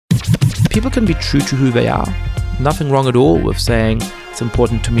people can be true to who they are. Nothing wrong at all with saying it's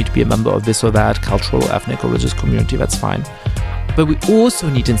important to me to be a member of this or that cultural, ethnic, or religious community. That's fine. But we also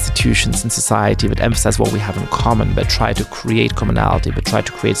need institutions in society that emphasize what we have in common, that try to create commonality, that try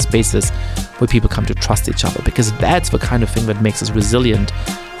to create spaces where people come to trust each other, because that's the kind of thing that makes us resilient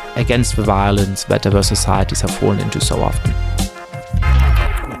against the violence that diverse societies have fallen into so often.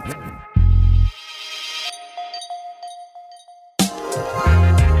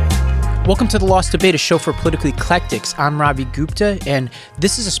 Welcome to The Lost Debate, a show for political eclectics. I'm Ravi Gupta, and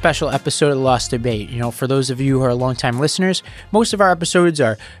this is a special episode of The Lost Debate. You know, for those of you who are longtime listeners, most of our episodes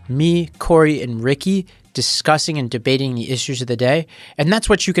are me, Corey, and Ricky discussing and debating the issues of the day. And that's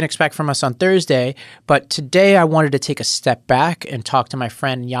what you can expect from us on Thursday. But today I wanted to take a step back and talk to my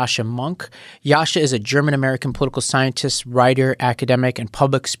friend Yascha Mounk. Yascha is a German-American political scientist, writer, academic, and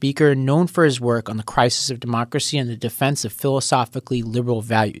public speaker known for his work on the crisis of democracy and the defense of philosophically liberal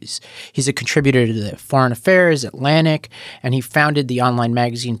values. He's a contributor to the Foreign Affairs, Atlantic, and he founded the online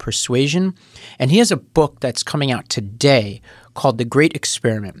magazine Persuasion. And he has a book that's coming out today called The Great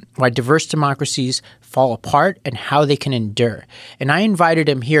Experiment: Why Diverse Democracies Fall Apart and How They Can Endure. And I invited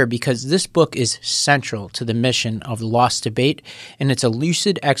him here because this book is central to the mission of The Lost Debate, and it's a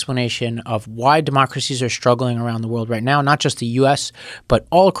lucid explanation of why democracies are struggling around the world right now, not just the U.S., but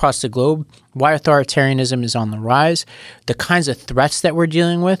all across the globe, why authoritarianism is on the rise, the kinds of threats that we're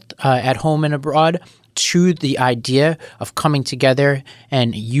dealing with at home and abroad, to the idea of coming together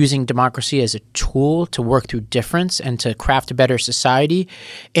and using democracy as a tool to work through difference and to craft a better society.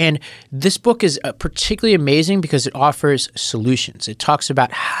 And this book is particularly amazing because it offers solutions. It talks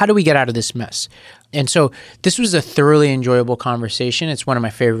about how do we get out of this mess. And so this was a thoroughly enjoyable conversation. It's one of my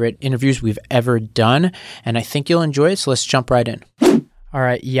favorite interviews we've ever done, and I think you'll enjoy it. So let's jump right in. All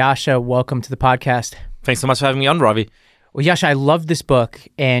right, Yascha, welcome to the podcast. Thanks so much for having me on, Ravi. Well, Yascha, I love this book,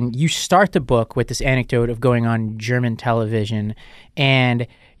 and you start the book with this anecdote of going on German television, and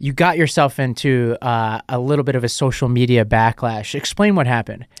you got yourself into a little bit of a social media backlash. Explain what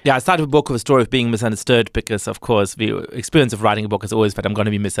happened. Yeah, I started the book with a story of being misunderstood because, of course, the experience of writing a book is always that I'm going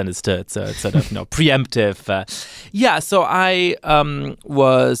to be misunderstood. So it's sort of preemptive. So I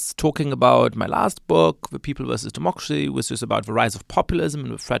was talking about my last book, The People versus Democracy, which is about the rise of populism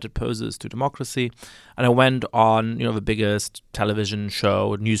and the threat it poses to democracy. And I went on, the biggest television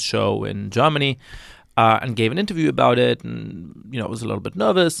show, news show in Germany, and gave an interview about it, and, I was a little bit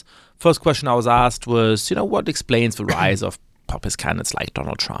nervous. First question I was asked was, what explains the rise of populist candidates like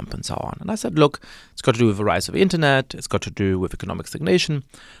Donald Trump and so on? And I said, look, it's got to do with the rise of the internet, it's got to do with economic stagnation,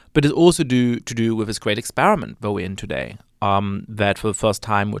 but it's also to do with this great experiment that we're in today, that for the first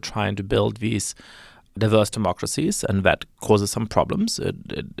time we're trying to build these diverse democracies, and that causes some problems.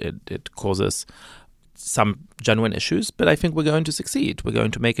 It causes some genuine issues, but I think we're going to succeed. We're going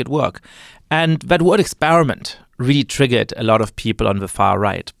to make it work. And that word experiment really triggered a lot of people on the far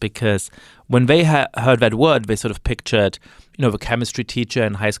right, because when they heard that word, they sort of pictured, the chemistry teacher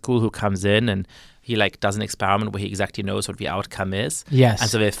in high school who comes in and he does an experiment where he exactly knows what the outcome is. Yes. And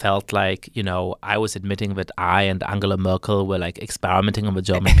so they felt like, I was admitting that I and Angela Merkel were experimenting on the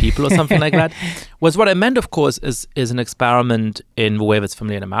German people or something like that. Whereas what I meant, of course, is an experiment in the way that's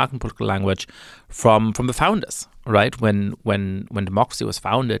familiar in American political language from the founders, right? When democracy was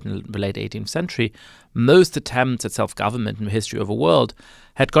founded in the late 18th century, most attempts at self-government in the history of the world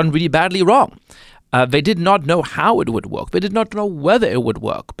had gone really badly wrong. They did not know how it would work. They did not know whether it would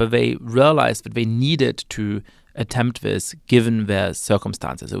work, but they realized that they needed to attempt this given their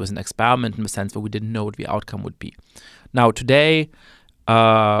circumstances. It was an experiment in the sense that we didn't know what the outcome would be. Now, today,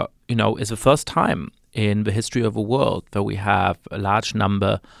 is the first time in the history of the world that we have a large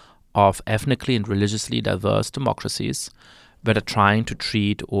number of ethnically and religiously diverse democracies that are trying to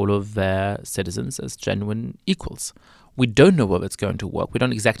treat all of their citizens as genuine equals. We don't know whether it's going to work. We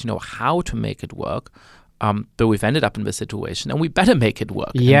don't exactly know how to make it work, but we've ended up in this situation, and we better make it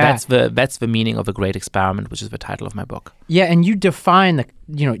work. Yeah. And that's the meaning of The Great Experiment, which is the title of my book. Yeah, and you define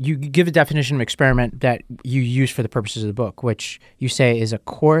you give a definition of experiment that you use for the purposes of the book, which you say is a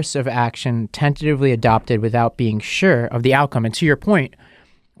course of action tentatively adopted without being sure of the outcome. And to your point,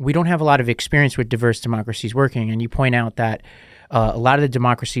 we don't have a lot of experience with diverse democracies working, and you point out that a lot of the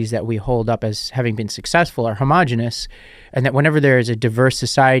democracies that we hold up as having been successful are homogenous, and that whenever there is a diverse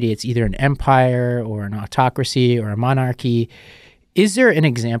society, it's either an empire or an autocracy or a monarchy. Is there an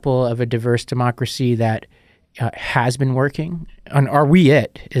example of a diverse democracy that has been working? And are we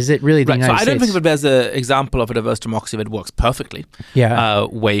it? Is it really the United States? So I don't think that there's an example of a diverse democracy that works perfectly,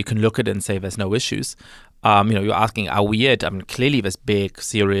 where you can look at it and say there's no issues. You're asking, are we it? Clearly there's big,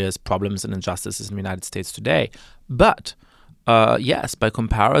 serious problems and injustices in the United States today. But yes, by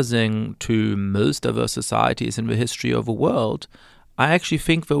comparison to most diverse societies in the history of the world, I actually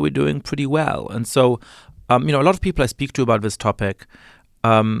think that we're doing pretty well. And so, a lot of people I speak to about this topic,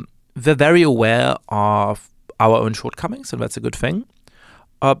 they're very aware of our own shortcomings, and that's a good thing.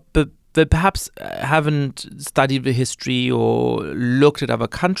 But they perhaps haven't studied the history or looked at other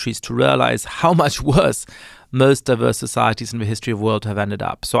countries to realize how much worse most diverse societies in the history of the world have ended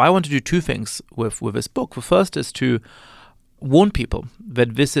up. So I want to do two things with this book. The first is to warn people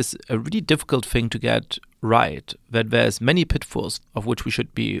that this is a really difficult thing to get right, that there's many pitfalls of which we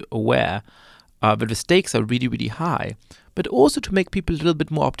should be aware, that the stakes are really, really high, but also to make people a little bit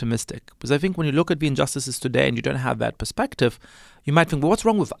more optimistic. Because I think when you look at the injustices today and you don't have that perspective, you might think, well, what's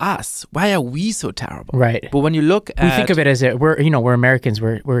wrong with us? Why are we so terrible? Right. But when you look at... We think of it as we're Americans,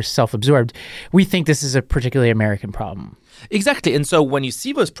 we're self-absorbed. We think this is a particularly American problem. Exactly. And so when you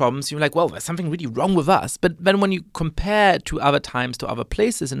see those problems, you're like, well, there's something really wrong with us. But then when you compare to other times, to other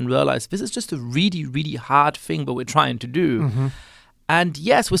places, and realize this is just a really, really hard thing that we're trying to do. Mm-hmm. And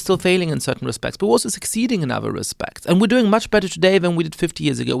yes, we're still failing in certain respects, but we're also succeeding in other respects. And we're doing much better today than we did 50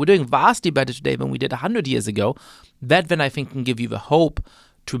 years ago. We're doing vastly better today than we did 100 years ago. That then I think can give you the hope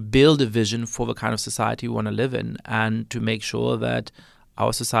to build a vision for the kind of society we want to live in and to make sure that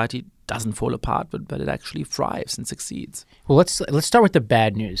our society doesn't fall apart, but it actually thrives and succeeds. Well, let's start with the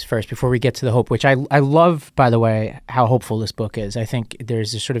bad news first before we get to the hope, which I love, by the way, how hopeful this book is. I think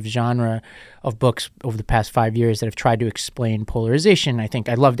there's this sort of genre of books over the past 5 years that have tried to explain polarization. I think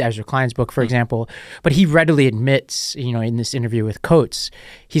I loved Ezra Klein's book, for example, but he readily admits, in this interview with Coates,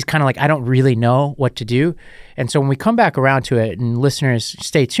 he's kind of like, I don't really know what to do. And so when we come back around to it, and listeners,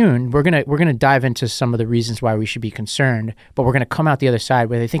 stay tuned, we're gonna dive into some of the reasons why we should be concerned, but we're gonna come out the other side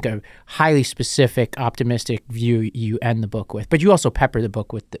with, I think, a highly specific, optimistic view you end the book with. But you also pepper the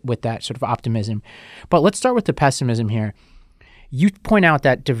book with that sort of optimism. But let's start with the pessimism here. You point out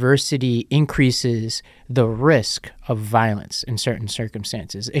that diversity increases the risk of violence in certain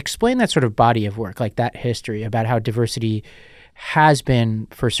circumstances. Explain that sort of body of work, like that history about how diversity has been,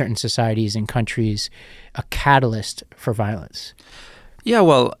 for certain societies and countries, a catalyst for violence. Yeah,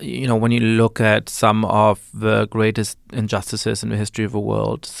 well, when you look at some of the greatest injustices in the history of the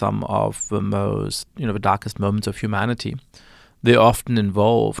world, some of the most, the darkest moments of humanity, they often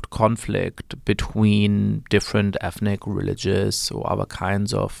involved conflict between different ethnic, religious, or other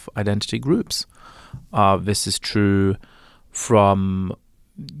kinds of identity groups. This is true from,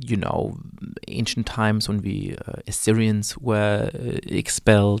 ancient times when the Assyrians were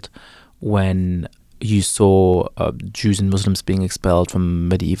expelled, when you saw Jews and Muslims being expelled from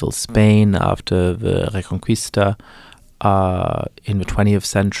medieval Spain after the Reconquista, in the 20th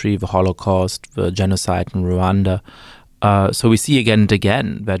century, the Holocaust, the genocide in Rwanda. So we see again and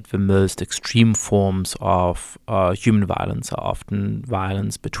again that the most extreme forms of human violence are often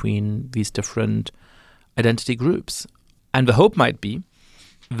violence between these different identity groups. And the hope might be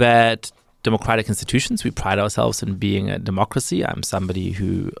that democratic institutions, we pride ourselves in being a democracy. I'm somebody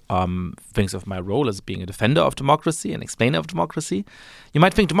who thinks of my role as being a defender of democracy and explainer of democracy. You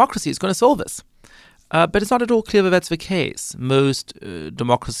might think democracy is going to solve this. But it's not at all clear that that's the case. Most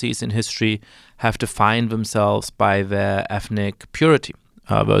democracies in history have defined themselves by their ethnic purity.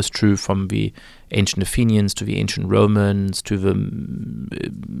 That was true from the ancient Athenians to the ancient Romans to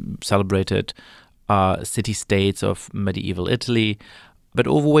the celebrated city-states of medieval Italy, but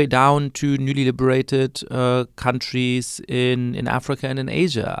all the way down to newly liberated countries in Africa and in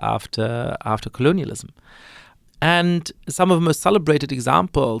Asia after colonialism. And some of the most celebrated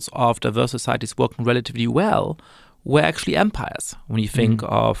examples of diverse societies working relatively well were actually empires. When you think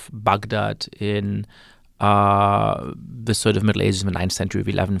of Baghdad in the sort of Middle Ages in the 9th century,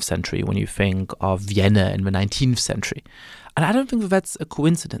 the 11th century, when you think of Vienna in the 19th century. And I don't think that that's a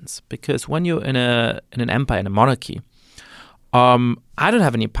coincidence, because when you're in an empire, in a monarchy, I don't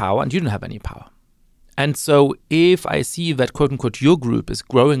have any power and you don't have any power. And so if I see that, quote unquote, your group is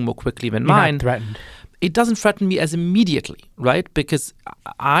growing more quickly than mine, not threatened. It doesn't threaten me as immediately, right? Because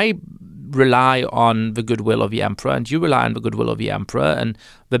I rely on the goodwill of the emperor and you rely on the goodwill of the emperor, and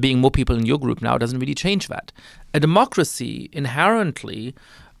there being more people in your group now doesn't really change that. A democracy inherently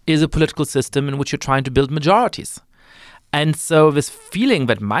is a political system in which you're trying to build majorities. And so this feeling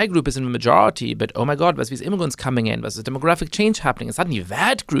that my group is in the majority, but oh my God, there's these immigrants coming in, there's a demographic change happening, and suddenly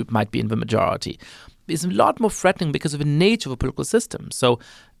that group might be in the majority, is a lot more threatening because of the nature of a political system. So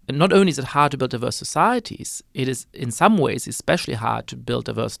not only is it hard to build diverse societies, it is in some ways especially hard to build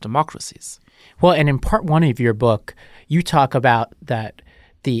diverse democracies. Well, and in part one of your book, you talk about that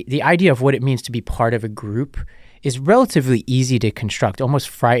the idea of what it means to be part of a group is relatively easy to construct, almost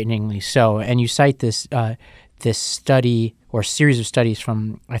frighteningly so. And you cite this this study or series of studies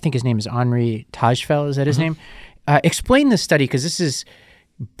from, I think his name is Henri Tajfel, is that his name? Explain this study, because this is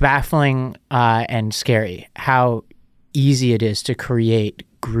baffling and scary, how easy it is to create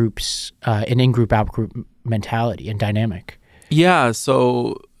groups, an in-group, out-group mentality and dynamic. Yeah,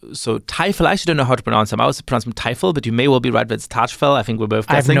 so Tajfel, I actually don't know how to pronounce him. I always pronounce him Tajfel, but you may well be right, but it's Tajfel. I think we're both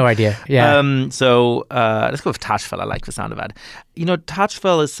guessing. I have no idea. Yeah. Let's go with Tajfel. I like the sound of that.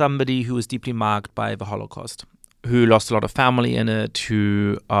 Tajfel is somebody who was deeply marked by the Holocaust, who lost a lot of family in it,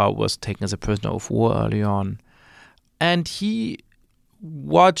 who was taken as a prisoner of war early on. And he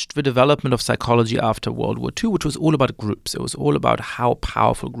watched the development of psychology after World War II, which was all about groups. It was all about how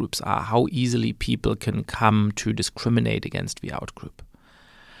powerful groups are, how easily people can come to discriminate against the out-group.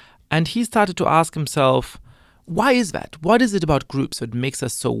 And he started to ask himself, why is that? What is it about groups that makes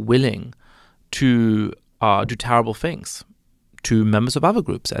us so willing to do terrible things to members of other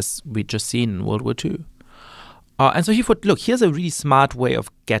groups, as we'd just seen in World War II? And so he thought, look, here's a really smart way of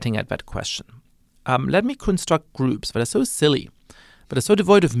getting at that question. Let me construct groups that are so silly, that are so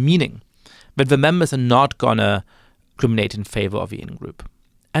devoid of meaning, that the members are not going to discriminate in favor of the in-group.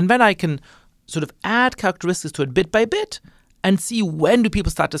 And then I can sort of add characteristics to it bit by bit and see when do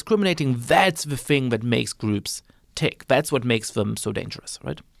people start discriminating. That's the thing that makes groups tick. That's what makes them so dangerous,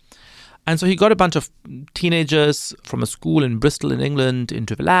 right? And so he got a bunch of teenagers from a school in Bristol in England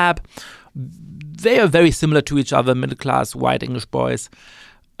into the lab. They are very similar to each other, middle-class, white English boys.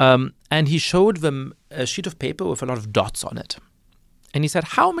 And he showed them a sheet of paper with a lot of dots on it. And he said,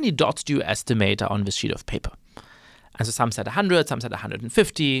 how many dots do you estimate are on this sheet of paper? And so some said 100, some said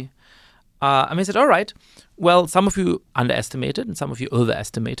 150. And they said, all right, well, some of you underestimated and some of you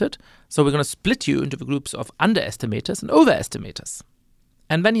overestimated. So we're going to split you into the groups of underestimators and overestimators.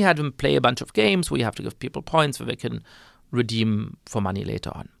 And then he had them play a bunch of games where you have to give people points where they can redeem for money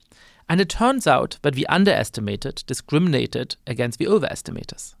later on. And it turns out that the underestimated discriminated against the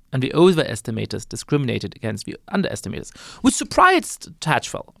overestimators, and the overestimators discriminated against the underestimators, which surprised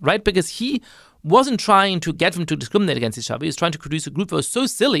Tajfel, right? Because he wasn't trying to get them to discriminate against each other. He was trying to produce a group that was so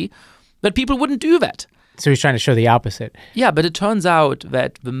silly that people wouldn't do that. So he's trying to show the opposite. Yeah, but it turns out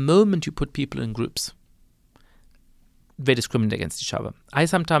that the moment you put people in groups, they discriminate against each other. I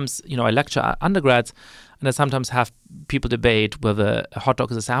sometimes, I lecture undergrads, and I sometimes have people debate whether a hot dog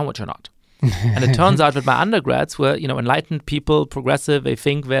is a sandwich or not. And it turns out that my undergrads were, enlightened people, progressive, they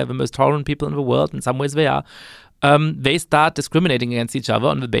think they're the most tolerant people in the world. In some ways they are. They start discriminating against each other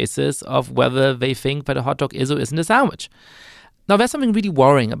on the basis of whether they think that a hot dog is or isn't a sandwich. Now, there's something really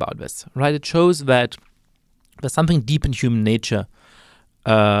worrying about this, right? It shows that there's something deep in human nature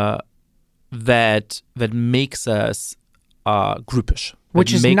that makes us groupish.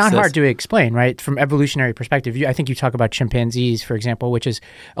 Which is not hard to explain, right? From evolutionary perspective, I think you talk about chimpanzees, for example, which is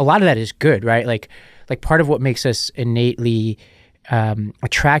a lot of that is good, right? Like part of what makes us innately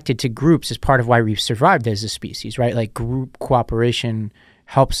attracted to groups is part of why we've survived as a species, right? Like group cooperation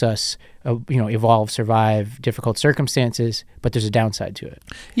helps us, evolve, survive difficult circumstances, but there's a downside to it.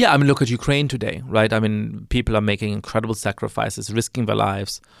 Yeah, look at Ukraine today, right? People are making incredible sacrifices, risking their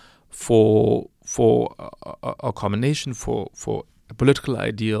lives for a common nation, for a political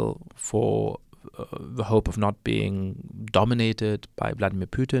ideal, for the hope of not being dominated by Vladimir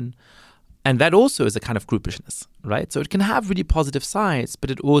Putin. And that also is a kind of groupishness, right? So it can have really positive sides, but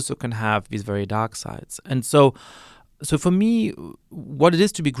it also can have these very dark sides. And so for me, what it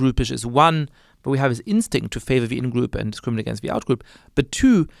is to be groupish is, one, that we have this instinct to favor the in-group and discriminate against the out-group, but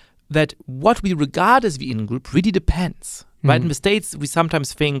two, that what we regard as the in-group really depends, right? In the States, we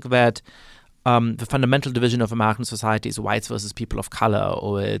sometimes think that the fundamental division of American society is whites versus people of color,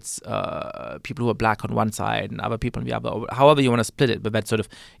 or it's people who are black on one side and other people on the other, or however you want to split it. But that sort of,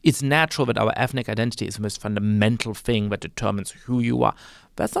 it's natural that our ethnic identity is the most fundamental thing that determines who you are.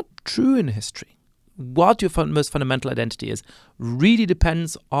 That's not true in history. What your most fundamental identity is really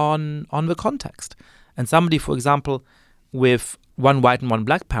depends on the context. And somebody, for example, with one white and one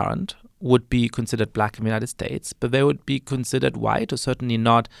black parent would be considered black in the United States, but they would be considered white, or certainly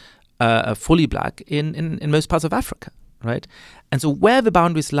not fully black in most parts of Africa, right? And so where the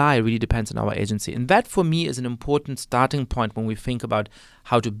boundaries lie really depends on our agency. And that, for me, is an important starting point when we think about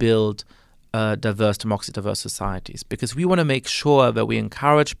how to build diverse democracy, diverse societies, because we want to make sure that we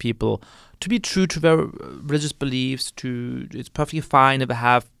encourage people to be true to their religious beliefs. It's perfectly fine if they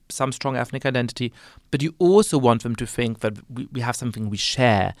have some strong ethnic identity, but you also want them to think that we have something we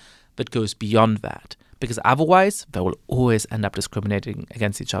share that goes beyond that. Because otherwise, they will always end up discriminating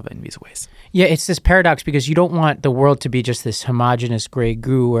against each other in these ways. Yeah, it's this paradox, because you don't want the world to be just this homogenous gray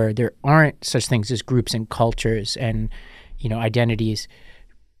goo where there aren't such things as groups and cultures and, identities.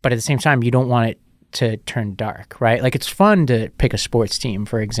 But at the same time, you don't want it to turn dark, right? Like, it's fun to pick a sports team,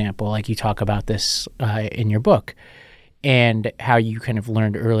 for example, like you talk about this in your book, and how you kind of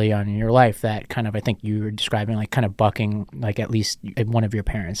learned early on in your life that kind of, I think you were describing like kind of bucking, like at least one of your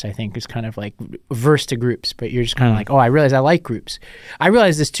parents, I think, is kind of like averse to groups, but you're just kind of like, oh, I realize I like groups. I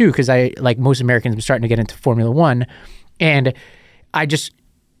realize this too, because I, like most Americans, I'm starting to get into Formula One, and I just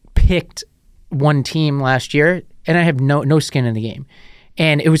picked one team last year, and I have no skin in the game.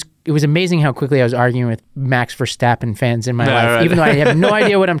 And it was amazing how quickly I was arguing with Max Verstappen fans in my life, right. Even though I have no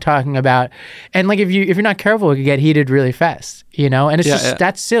idea what I'm talking about. And like, if you're not careful, it could get heated really fast, you know? And it's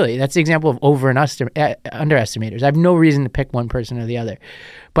that's silly. That's the example of over and underestimators. I have no reason to pick one person or the other.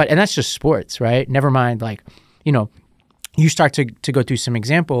 And that's just sports, right? Never mind, like, you know, you start to go through some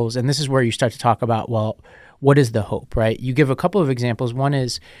examples, and this is where you start to talk about, well, what is the hope, right? You give a couple of examples. One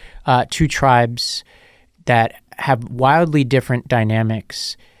is two tribes that have wildly different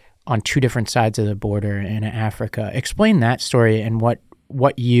dynamics on two different sides of the border in Africa. Explain that story and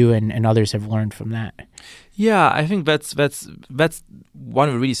what you and others have learned from that. Yeah, I think that's one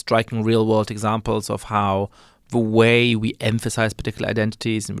of the really striking real-world examples of how the way we emphasize particular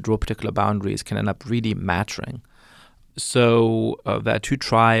identities and draw particular boundaries can end up really mattering. So there are two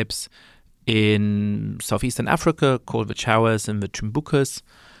tribes in southeastern Africa called the Chawas and the Tumbukas.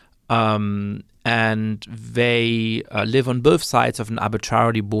 And they live on both sides of an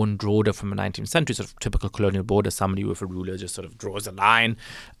arbitrarily born border from the 19th century, sort of typical colonial border. Somebody with a ruler just sort of draws a line,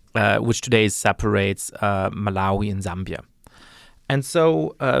 which today separates Malawi and Zambia. And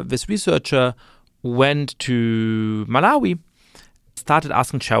so this researcher went to Malawi, started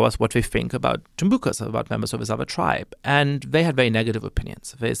asking Chawas what they think about Tumbukas, about members of this other tribe. And they had very negative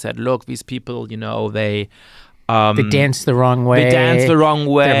opinions. They said, look, these people, you know, they dance the wrong way.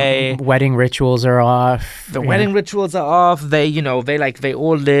 Their wedding rituals are off. The wedding rituals are off. They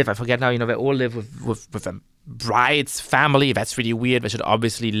all live. I forget now. They all live with a bride's family. That's really weird. They should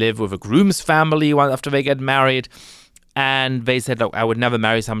obviously live with a groom's family after they get married. And they said, look, I would never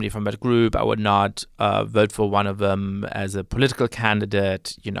marry somebody from that group. I would not vote for one of them as a political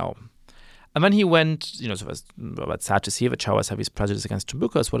candidate. And then he went, so it was sad to see that Chawas have his prejudice against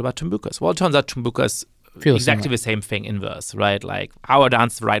Tumbukas. What about Tumbukas? Well, it turns out Tumbukas feel exactly the same thing inverse, right? Like, our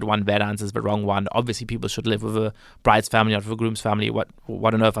dance is the right one, their dance is the wrong one. Obviously, people should live with a bride's family, not with a groom's family. What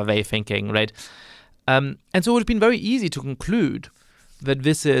on earth are they thinking, right? And so it would have been very easy to conclude that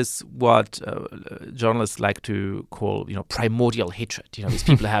this is what journalists like to call, primordial hatred. These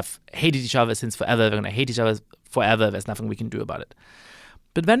people have hated each other since forever. They're going to hate each other forever. There's nothing we can do about it.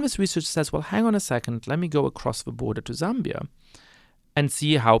 But then this research says, well, hang on a second. Let me go across the border to Zambia and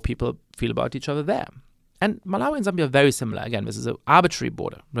see how people feel about each other there. And Malawi and Zambia are very similar. Again, this is an arbitrary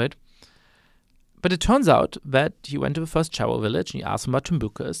border, right? But it turns out that he went to the first Chawa village and he asked them about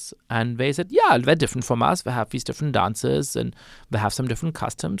Tumbukas. And they said, yeah, they're different from us. They have these different dances and they have some different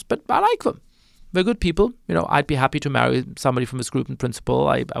customs. But I like them. They're good people. I'd be happy to marry somebody from this group in principle.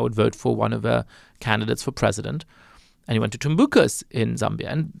 I would vote for one of the candidates for president. And he went to Tumbukas in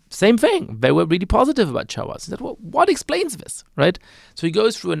Zambia. And same thing. They were really positive about Chawas. He said, well, what explains this, right? So he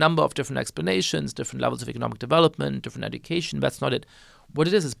goes through a number of different explanations, different levels of economic development, different education. That's not it. What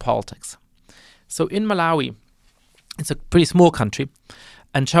it is politics. So in Malawi, it's a pretty small country,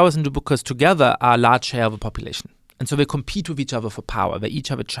 and Chawas and Tumbukas together are a large share of the population. And so they compete with each other for power. They each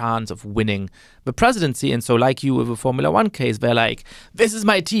have a chance of winning the presidency. And so like you with the Formula One case, they're like, this is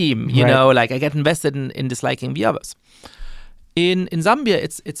my team, I get invested in disliking the others. In Zambia,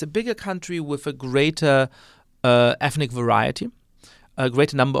 it's a bigger country with a greater ethnic variety, a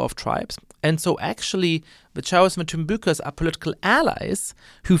greater number of tribes. And so actually, the Chawas and the Tumbukas are political allies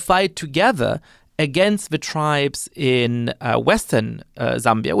who fight together against the tribes in western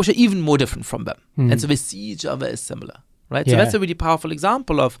Zambia, which are even more different from them. And so they see each other as similar, right? Yeah. So that's a really powerful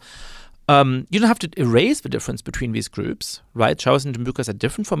example of you don't have to erase the difference between these groups, right? Chawas and Tumbukas are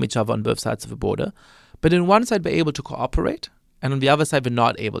different from each other on both sides of the border. But on one side, they're able to cooperate, and on the other side, they're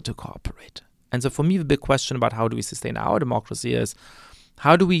not able to cooperate. And so for me, the big question about how do we sustain our democracy is,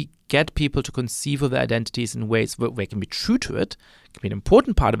 how do we get people to conceive of their identities in ways where they can be true to it, can be an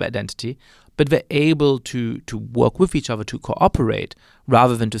important part of their identity, but they're able to work with each other, to cooperate,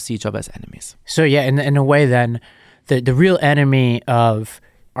 rather than to see each other as enemies. So yeah, in a way then, the real enemy of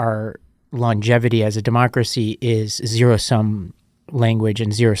our longevity as a democracy is zero-sum language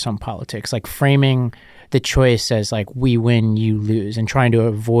and zero-sum politics, like framing the choice as like we win, you lose, and trying to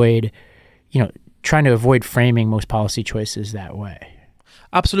avoid framing most policy choices that way.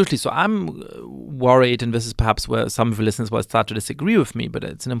 Absolutely. So I'm worried, and this is perhaps where some of the listeners will start to disagree with me, but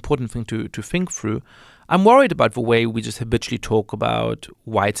it's an important thing to think through. I'm worried about the way we just habitually talk about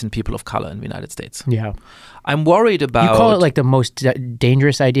whites and people of color in the United States. Yeah. I'm worried about... You call it like the most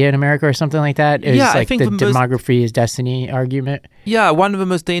dangerous idea in America or something like that? It's like I think the demography is destiny argument? Yeah, one of the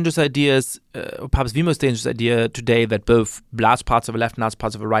most dangerous ideas, or perhaps the most dangerous idea today that both large parts of the left and large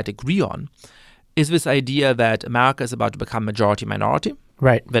parts of the right agree on, is this idea that America is about to become majority-minority.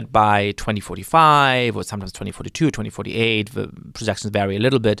 Right. That by 2045 or sometimes 2042, 2048, the projections vary a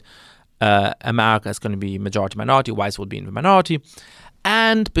little bit, America is going to be majority-minority, whites will be in the minority.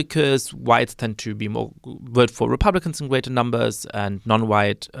 And because whites tend to be more vote for Republicans in greater numbers and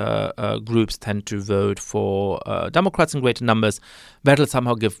non-white groups tend to vote for Democrats in greater numbers, that'll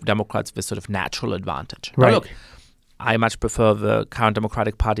somehow give Democrats this sort of natural advantage. Right. Now, look, I much prefer the current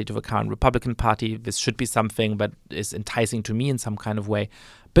Democratic Party to the current Republican Party. This should be something that is enticing to me in some kind of way,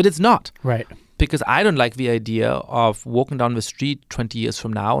 but it's not. Right. Because I don't like the idea of walking down the street 20 years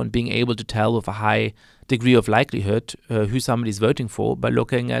from now and being able to tell with a high degree of likelihood who somebody's voting for by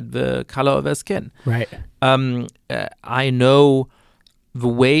looking at the color of their skin. Right. I know the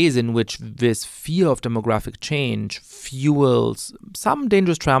ways in which this fear of demographic change fuels some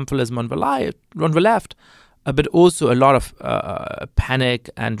dangerous triumphalism on the left, but also a lot of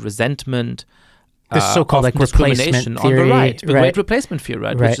panic and resentment. This so-called like replacement theory, on the right, the right. great replacement theory,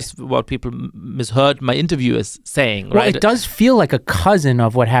 right? Which is what people misheard my interview as saying. Well, right? It does feel like a cousin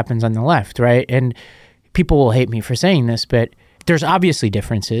of what happens on the left, right? And people will hate me for saying this, but there's obviously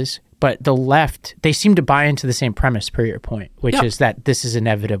differences. But the left, they seem to buy into the same premise per your point, which is that this is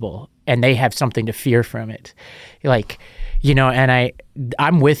inevitable, and they have something to fear from it. Like, you know, and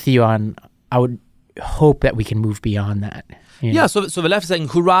I'm with you on. I would hope that we can move beyond that. You know? Yeah, so the left is saying,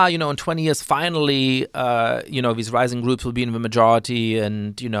 hurrah, you know, in 20 years, finally, these rising groups will be in the majority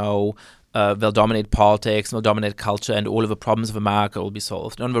and, they'll dominate politics, they'll dominate culture, and all of the problems of America will be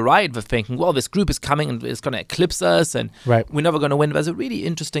solved. And on the right, they're thinking, well, this group is coming and it's going to eclipse us and we're never going to win. There's a really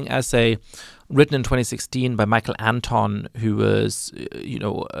interesting essay written in 2016 by Michael Anton, who was,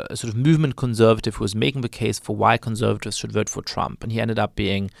 a sort of movement conservative who was making the case for why conservatives should vote for Trump. And he ended up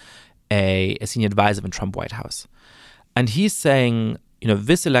being a senior advisor in the Trump White House. And he's saying,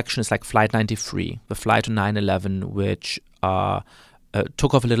 this election is like Flight 93, the flight to 9/11, which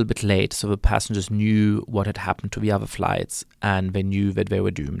took off a little bit late. So the passengers knew what had happened to the other flights and they knew that they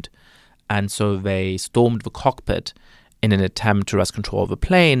were doomed. And so they stormed the cockpit in an attempt to wrest control of the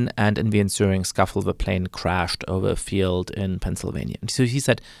plane. And in the ensuing scuffle, the plane crashed over a field in Pennsylvania. And so he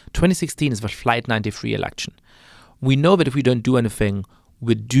said, 2016 is the Flight 93 election. We know that if we don't do anything,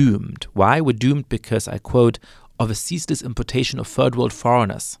 we're doomed. Why? We're doomed because, I quote, of a ceaseless importation of third world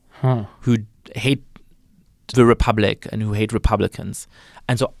foreigners who hate the Republic and who hate Republicans.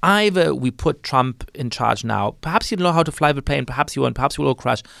 And so either we put Trump in charge now, perhaps he'll know how to fly the plane, perhaps he won't, perhaps he will all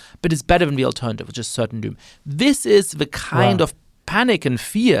crash, but it's better than the alternative, which is certain doom. This is the kind of panic and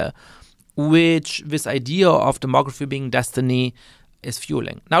fear which this idea of demography being destiny is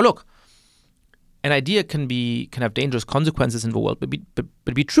fueling. Now look, an idea can have dangerous consequences in the world,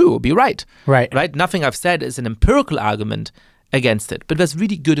 but be true, be right. Right. Nothing I've said is an empirical argument against it, but there's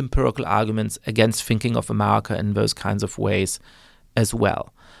really good empirical arguments against thinking of America in those kinds of ways as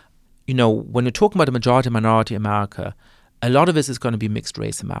well. When you're talking about a majority-minority America, a lot of this is going to be mixed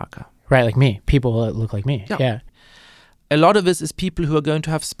race America. Right, like me. People that look like me. Yeah. A lot of this is people who are going to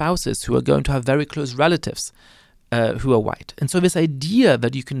have spouses, who are going to have very close relatives who are white. And so this idea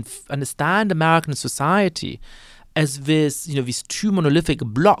that you can understand American society as these two monolithic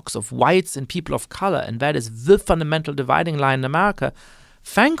blocks of whites and people of color, and that is the fundamental dividing line in America,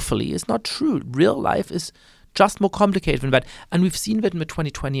 thankfully is not true. Real life is just more complicated than that. And we've seen that in the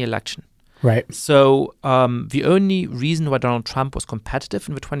 2020 election. Right. So the only reason why Donald Trump was competitive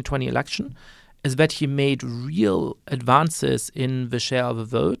in the 2020 election is that he made real advances in the share of the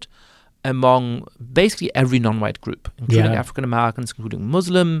vote among basically every non-white group, including African Americans, including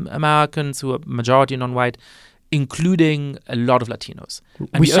Muslim Americans who are majority non-white, including a lot of Latinos.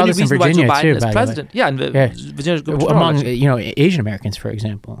 And we saw this in Virginia too, by president, Virginia among Asian Americans, for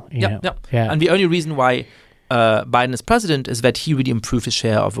example. And the only reason why Biden is president is that he really improved his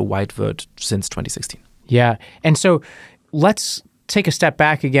share of the white vote since 2016. Yeah, and so let's take a step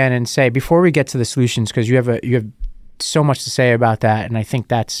back again and say, before we get to the solutions, because you have so much to say about that, and I think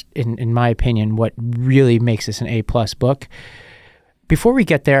that's, in my opinion, what really makes this an A+ book. Before we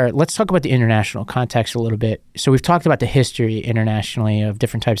get there, let's talk about the international context a little bit. So we've talked about the history internationally of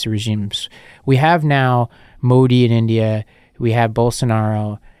different types of regimes. We have now Modi in India, we have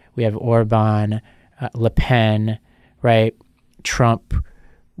Bolsonaro, we have Orban, Le Pen, right? Trump.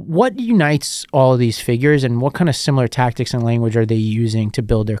 What unites all of these figures, and what kind of similar tactics and language are they using to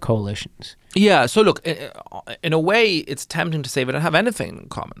build their coalitions? Yeah, so look, in a way, it's tempting to say we don't have anything in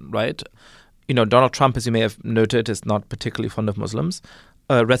common, right? Donald Trump, as you may have noted, is not particularly fond of Muslims.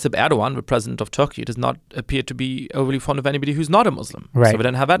 Recep Erdogan, the president of Turkey, does not appear to be overly fond of anybody who's not a Muslim. Right. So we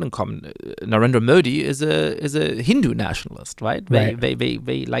don't have that in common. Narendra Modi is a Hindu nationalist, right?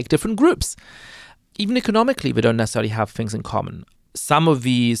 They like different groups. Even economically, we don't necessarily have things in common. Some of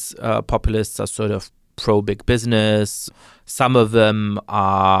these populists are sort of pro-big business. Some of them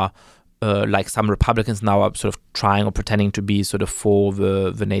are, like some Republicans now, are sort of trying or pretending to be sort of for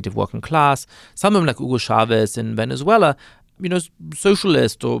the native working class. Some of them, like Hugo Chavez in Venezuela,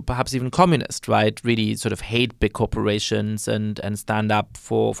 socialist or perhaps even communist, right? Really sort of hate big corporations and stand up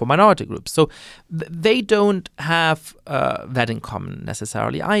for minority groups. So they don't have that in common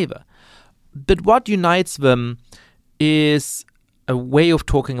necessarily either. But what unites them is a way of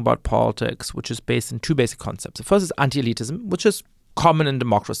talking about politics, which is based in two basic concepts. The first is anti-elitism, which is common in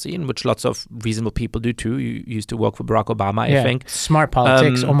democracy, in which lots of reasonable people do too. You used to work for Barack Obama, I think. Smart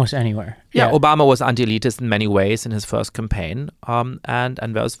politics almost anywhere. Yeah, Obama was anti-elitist in many ways in his first campaign, and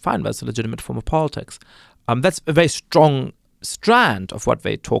that was fine. That's a legitimate form of politics. That's a very strong strand of what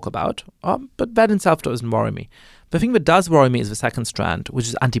they talk about, but that in itself doesn't worry me. The thing that does worry me is the second strand, which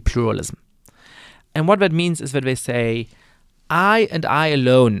is anti-pluralism. And what that means is that they say, I and I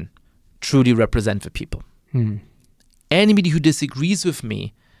alone truly represent the people. Anybody who disagrees with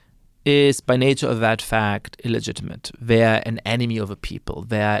me is by nature of that fact illegitimate. They're an enemy of the people.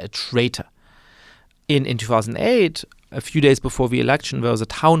 They're a traitor. In 2008, a few days before the election, there was a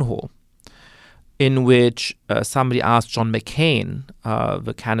town hall in which somebody asked John McCain,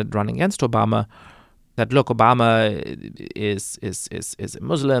 the candidate running against Obama, that look, Obama is a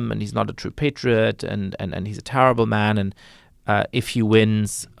Muslim and he's not a true patriot and he's a terrible man, and if he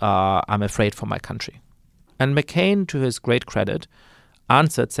wins, I'm afraid for my country. And McCain, to his great credit,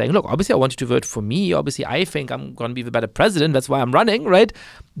 answered saying, look, obviously I want you to vote for me. Obviously I think I'm going to be the better president. That's why I'm running, right?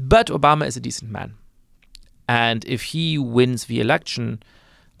 But Obama is a decent man. And if he wins the election,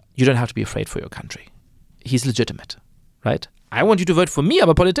 you don't have to be afraid for your country. He's legitimate, right? I want you to vote for me. I'm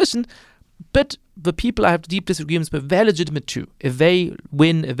a politician. But the people I have deep disagreements with, they're legitimate too. If they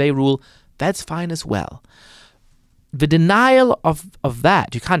win, if they rule, that's fine as well. The denial of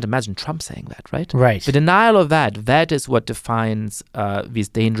that, you can't imagine Trump saying that, right? Right. The denial of that is what defines these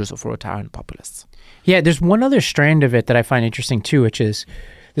dangerous authoritarian populists. Yeah, there's one other strand of it that I find interesting too, which is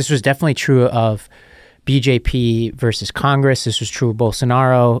this was definitely true of BJP versus Congress. This was true of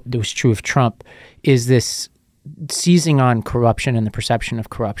Bolsonaro. It was true of Trump, is this seizing on corruption and the perception of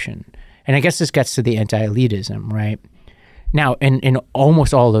corruption. And I guess this gets to the anti-elitism, right? Now, in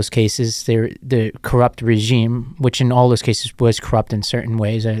almost all those cases, the corrupt regime, which in all those cases was corrupt in certain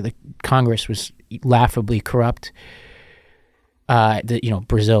ways, the Congress was laughably corrupt.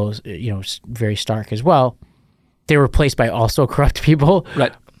 Brazil is, very stark as well. They were replaced by also corrupt people.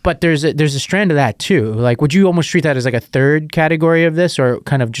 Right. But there's a strand of that too. Like, would you almost treat that as like a third category of this, or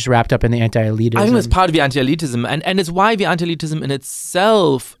kind of just wrapped up in the anti-elitism? I think it's part of the anti-elitism, and it's why the anti-elitism in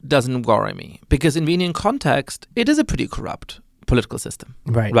itself doesn't worry me, because in the Indian context, it is a pretty corrupt political system.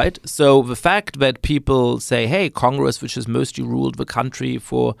 Right. Right. So the fact that people say, "Hey, Congress, which has mostly ruled the country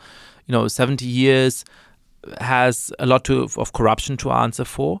for, 70 years, has a lot of corruption to answer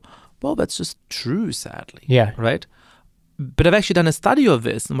for," well, that's just true, sadly. Yeah. Right. But I've actually done a study of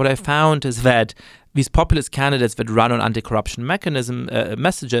this, and what I found is that these populist candidates that run on anti-corruption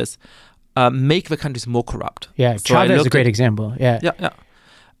messages make the countries more corrupt. Yeah, so Chavez is a great example. Yeah.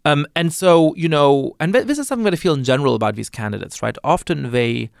 And so, and this is something that I feel in general about these candidates, right? Often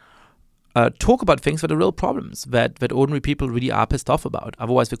they talk about things that are real problems that ordinary people really are pissed off about.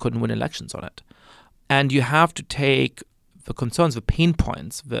 Otherwise, they couldn't win elections on it. And you have to take the concerns, the pain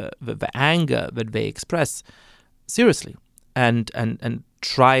points, the anger that they express seriously. And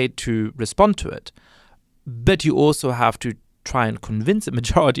try to respond to it. But you also have to try and convince a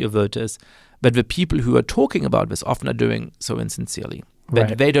majority of voters that the people who are talking about this often are doing so insincerely. That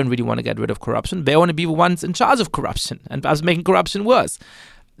Right. they don't really want to get rid of corruption. They want to be the ones in charge of corruption and perhaps making corruption worse.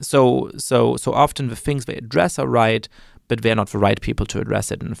 So often the things they address are right, but they're not the right people to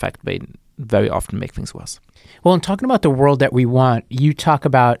address it. In fact, they very often make things worse. Well, in talking about the world that we want, you talk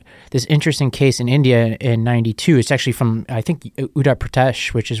about this interesting case in India in 92. It's actually from, I think, Uttar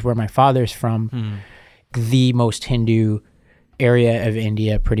Pradesh, which is where my father's from, the most Hindu area of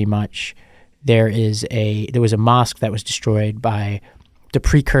India, pretty much. There was a mosque that was destroyed by the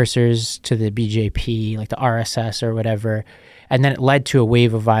precursors to the BJP, like the RSS or whatever, and then it led to a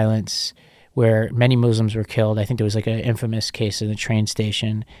wave of violence where many Muslims were killed. I think there was like an infamous case in the train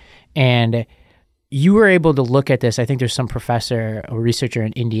station. And you were able to look at this. I think there's some professor or researcher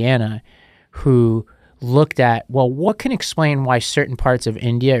in Indiana who looked at, well, what can explain why certain parts of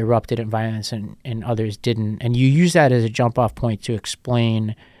India erupted in violence and others didn't? And you use that as a jump-off point to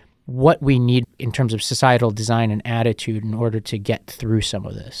explain what we need in terms of societal design and attitude in order to get through some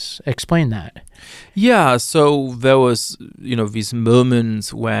of this. Explain that. Yeah, so there was, these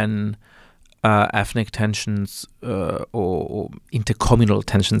moments when ethnic tensions or intercommunal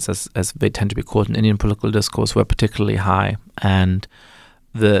tensions, as they tend to be called in Indian political discourse, were particularly high. And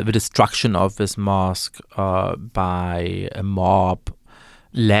the destruction of this mosque by a mob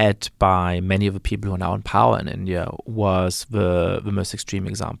led by many of the people who are now in power in India was the most extreme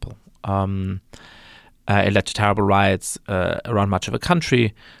example. It led to terrible riots around much of the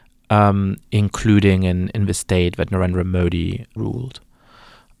country, including in the state that Narendra Modi ruled.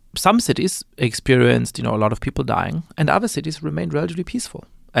 Some cities experienced, a lot of people dying, and other cities remained relatively peaceful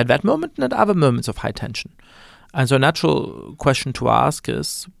at that moment and at other moments of high tension. And so a natural question to ask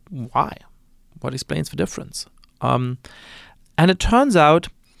is, why? What explains the difference? And it turns out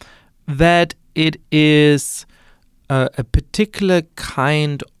that it is a particular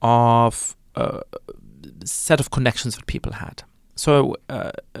kind of set of connections that people had. So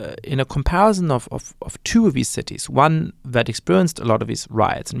in a comparison of two of these cities, one that experienced a lot of these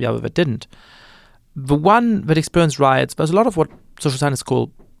riots and the other that didn't, the one that experienced riots, there's a lot of what social scientists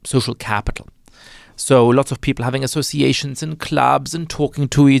call social capital. So lots of people having associations and clubs and talking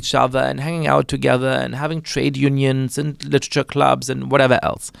to each other and hanging out together and having trade unions and literature clubs and whatever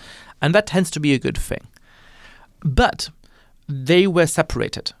else. And that tends to be a good thing. But they were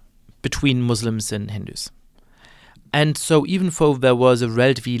separated between Muslims and Hindus. And so even though there was a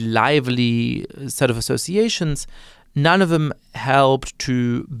relatively lively set of associations, none of them helped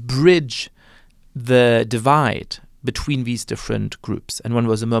to bridge the divide between these different groups. And when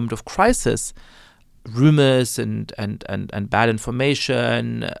there was a moment of crisis, rumors and bad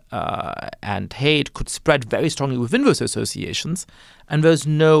information and hate could spread very strongly within those associations, and there was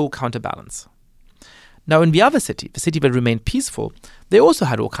no counterbalance. Now, in the other city, the city that remained peaceful, they also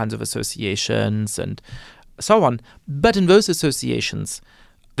had all kinds of associations and so on, but in those associations,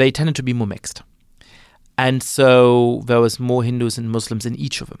 they tended to be more mixed. And so there was more Hindus and Muslims in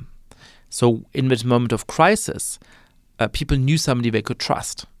each of them. So in this moment of crisis, people knew somebody they could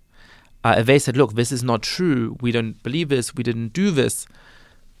trust. If they said, look, this is not true, we don't believe this, we didn't do this,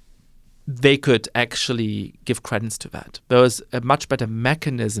 they could actually give credence to that. There was a much better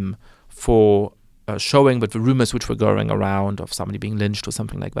mechanism for showing that the rumors which were going around of somebody being lynched or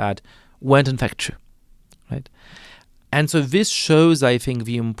something like that weren't in fact true, right? And so this shows, I think,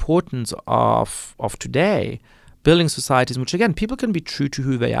 the importance of today building societies in which, again, people can be true to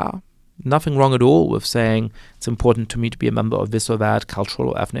who they are. Nothing wrong at all with saying it's important to me to be a member of this or that cultural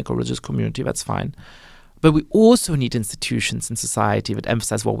or ethnic or religious community. That's fine. But we also need institutions in society that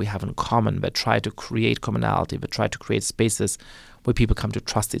emphasize what we have in common, that try to create commonality, that try to create spaces where people come to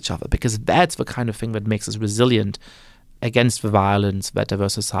trust each other, because that's the kind of thing that makes us resilient against the violence that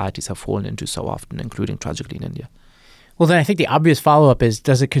diverse societies have fallen into so often, including tragically in India. Well, then I think the obvious follow-up is,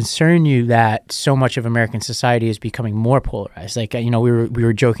 does it concern you that so much of American society is becoming more polarized? Like, we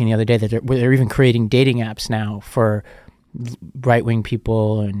were joking the other day that they're even creating dating apps now for right-wing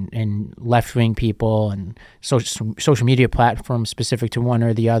people and left-wing people, and social media platforms specific to one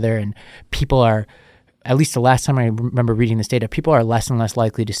or the other. And people are, at least the last time I remember reading this data, people are less and less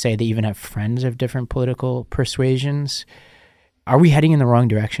likely to say they even have friends of different political persuasions. Are we heading in the wrong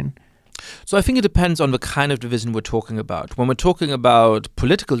direction? So I think it depends on the kind of division we're talking about. When we're talking about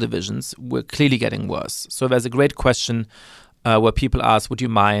political divisions, we're clearly getting worse. So there's a great question where people ask, would you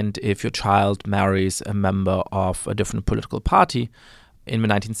mind if your child marries a member of a different political party in the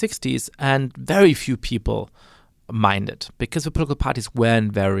 1960s? And very few people minded because the political parties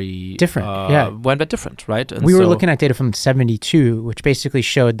weren't very different. Weren't that different, right? And we were looking at data from 1972, which basically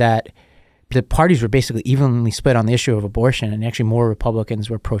showed that the parties were basically evenly split on the issue of abortion, and actually more Republicans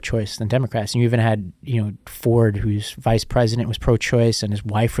were pro-choice than Democrats. And you even had, Ford, whose vice president was pro-choice, and his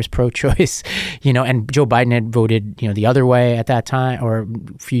wife was pro-choice, and Joe Biden had voted, the other way at that time or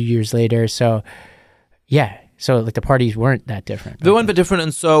a few years later. So, the parties weren't that different. They weren't that different,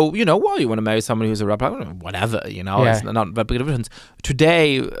 and so, you want to marry someone who's a Republican, whatever, it's not that big a difference.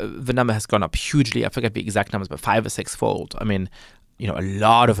 Today, the number has gone up hugely. I forget the exact numbers, but 5 or 6-fold. I mean, a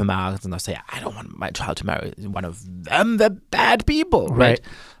lot of Americans now say, I don't want my child to marry one of them. They're bad people, right?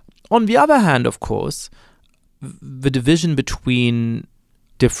 On the other hand, of course, the division between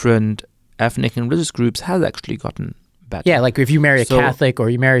different ethnic and religious groups has actually gotten better. Yeah, like if you marry a Catholic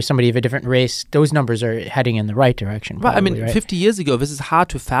or you marry somebody of a different race, those numbers are heading in the right direction. Right. Probably, I mean, right? 50 years ago, this is hard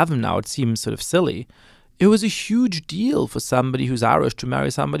to fathom now. It seems sort of silly. It was a huge deal for somebody who's Irish to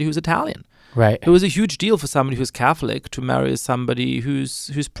marry somebody who's Italian. Right. It was a huge deal for somebody who's Catholic to marry somebody who's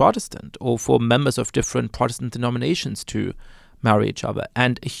Protestant, or for members of different Protestant denominations to marry each other.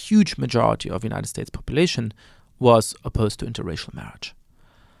 And a huge majority of the United States population was opposed to interracial marriage.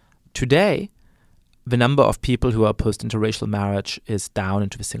 Today, the number of people who are opposed to interracial marriage is down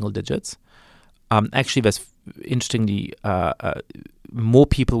into the single digits. Actually, there's interestingly more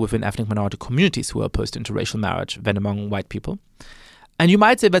people within ethnic minority communities who are opposed to interracial marriage than among white people. And you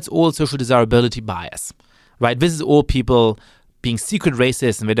might say that's all social desirability bias, right? This is all people being secret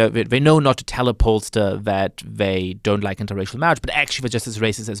racist, and they know not to tell a pollster that they don't like interracial marriage, but actually they're just as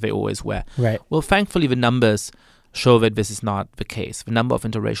racist as they always were. Right. Well, thankfully, the numbers show that this is not the case. The number of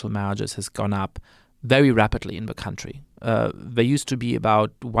interracial marriages has gone up very rapidly in the country. There used to be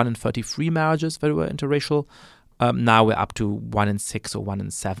about 1 in 33 marriages that were interracial. Now we're up to 1 in 6 or 1 in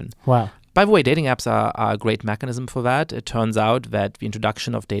 7. Wow. By the way, dating apps are a great mechanism for that. It turns out that the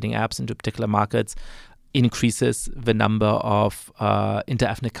introduction of dating apps into particular markets increases the number of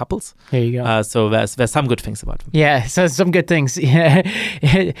interethnic couples. There you go. So there's some good things about them. Yeah, so some good things.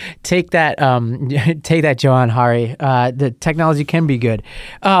 Take that, Johan Hari. The technology can be good.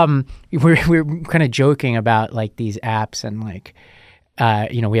 We're kind of joking about like these apps, and like,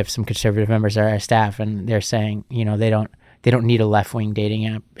 we have some conservative members of our staff, and they're saying, they don't need a left-wing dating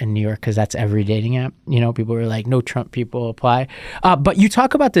app in New York because that's every dating app. People were like, no Trump people apply. But you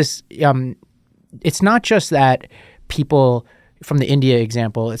talk about this. It's not just that people, from the India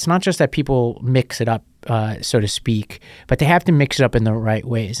example, it's not just that people mix it up, so to speak, but they have to mix it up in the right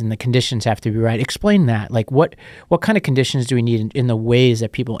ways, and the conditions have to be right. Explain that. Like, what kind of conditions do we need in the ways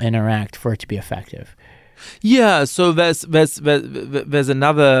that people interact for it to be effective? Yeah, so there's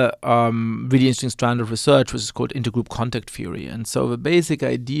another really interesting strand of research, which is called intergroup contact theory. And so the basic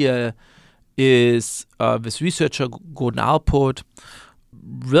idea is this researcher, Gordon Allport,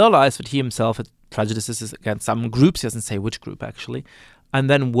 realized that he himself had prejudices against some groups. He doesn't say which group, actually. And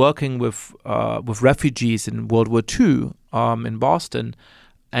then working with refugees in World War II in Boston,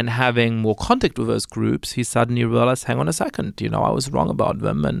 and having more contact with those groups, he suddenly realized, hang on a second, I was wrong about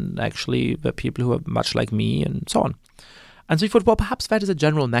them, and actually they're people who are much like me, and so on. And so he thought, well, perhaps that is a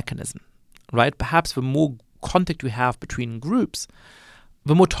general mechanism, right? Perhaps the more contact you have between groups,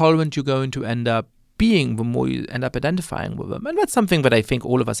 the more tolerant you're going to end up being, the more you end up identifying with them. And that's something that I think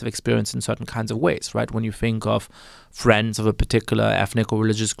all of us have experienced in certain kinds of ways, right? When you think of friends of a particular ethnic or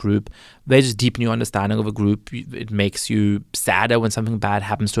religious group, they just deepen your understanding of a group. It makes you sadder when something bad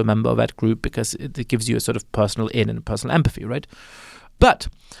happens to a member of that group because it gives you a sort of personal in and personal empathy, right? But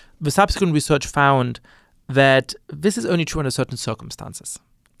the subsequent research found that this is only true under certain circumstances.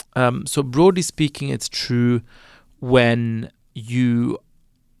 So broadly speaking, it's true when you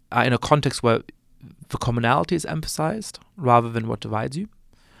are in a context where the commonality is emphasized rather than what divides you.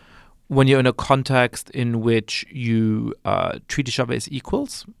 When you're in a context in which you treat each other as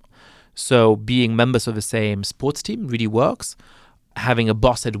equals, so being members of the same sports team really works. Having a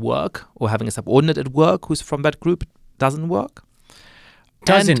boss at work or having a subordinate at work who's from that group doesn't work.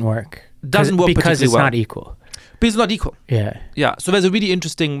 Doesn't work because it's not equal. But it's not equal. Yeah. So there's a really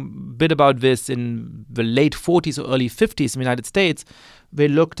interesting bit about this in the late 40s or early 50s in the United States. They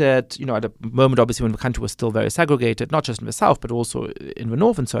looked at, at a moment, obviously, when the country was still very segregated, not just in the South, but also in the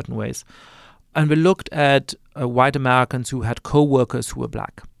North in certain ways. And we looked at white Americans who had co-workers who were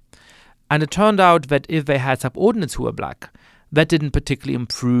black. And it turned out that if they had subordinates who were black, that didn't particularly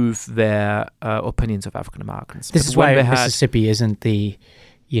improve their opinions of African Americans. This is why Mississippi isn't in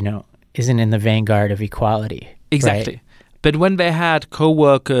the vanguard of equality. Exactly. Right? But when they had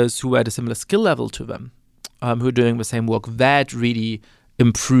co-workers who had a similar skill level to them, who were doing the same work, that really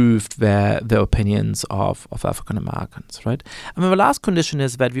improved their opinions of African Americans, right? And then the last condition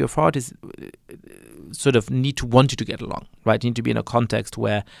is that the authorities sort of need to want you to get along, right? You need to be in a context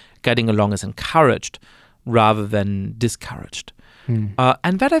where getting along is encouraged rather than discouraged.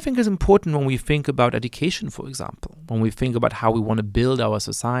 And that, I think, is important when we think about education, for example, when we think about how we want to build our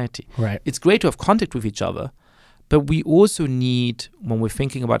society. Right. It's great to have contact with each other, but we also need, when we're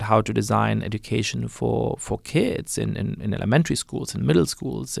thinking about how to design education for kids in elementary schools, in middle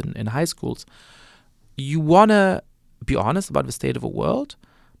schools, in high schools, you want to be honest about the state of the world,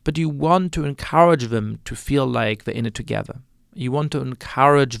 but you want to encourage them to feel like they're in it together. You want to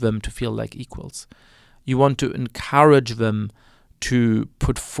encourage them to feel like equals. You want to encourage them to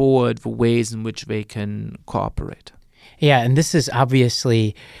put forward the ways in which they can cooperate. Yeah, and this is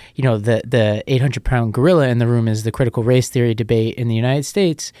obviously, the 800-pound gorilla in the room is the critical race theory debate in the United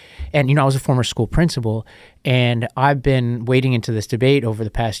States. And, I was a former school principal, and I've been wading into this debate over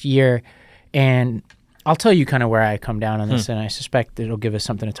the past year. And I'll tell you kind of where I come down on this, and I suspect it'll give us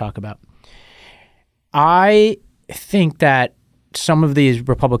something to talk about. I think that some of these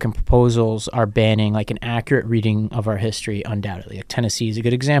Republican proposals are banning like an accurate reading of our history, undoubtedly. Like Tennessee is a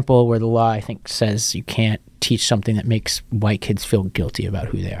good example where the law, I think, says you can't teach something that makes white kids feel guilty about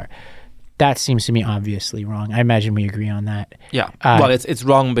who they are. That seems to me obviously wrong. I imagine we agree on that. Yeah. Well, it's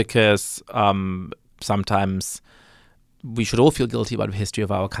wrong because sometimes we should all feel guilty about the history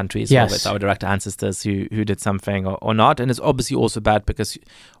of our countries, yes, with our direct ancestors who did something or not. And it's obviously also bad because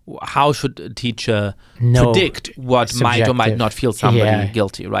how should a teacher predict what might or might not feel somebody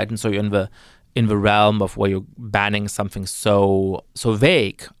guilty, right? And so you're in the realm of where you're banning something so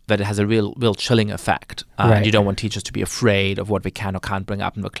vague that it has a real chilling effect. Right. And you don't want teachers to be afraid of what they can or can't bring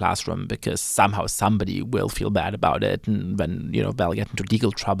up in the classroom because somehow somebody will feel bad about it, and then they'll get into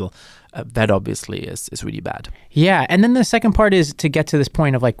legal trouble. That obviously is really bad. Yeah, and then the second part is to get to this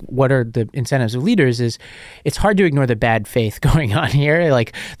point of like what are the incentives of leaders is it's hard to ignore the bad faith going on here.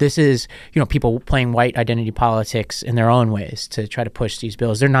 Like this is, people playing white identity politics in their own ways to try to push these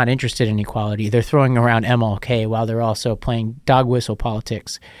bills. They're not interested in equality. They're throwing around MLK while they're also playing dog whistle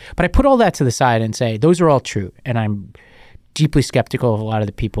politics. But I put all that to the side and say those are all true, and I'm deeply skeptical of a lot of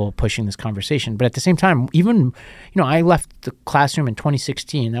the people pushing this conversation. But at the same time, even, I left the classroom in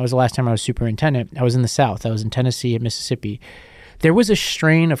 2016. That was the last time I was superintendent. I was in the South. I was in Tennessee and Mississippi. There was a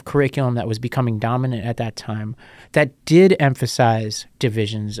strain of curriculum that was becoming dominant at that time that did emphasize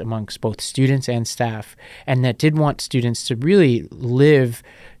divisions amongst both students and staff, and that did want students to really live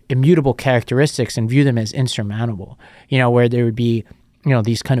immutable characteristics and view them as insurmountable, where there would be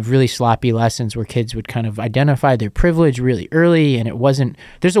these kind of really sloppy lessons where kids would kind of identify their privilege really early, and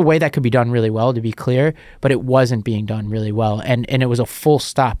there's a way that could be done really well, to be clear, but it wasn't being done really well. And it was a full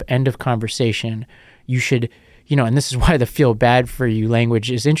stop, end of conversation. You should, and this is why the feel bad for you language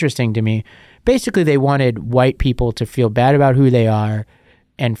is interesting to me. Basically, they wanted white people to feel bad about who they are,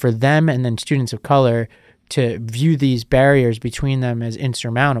 and for them and then students of color to view these barriers between them as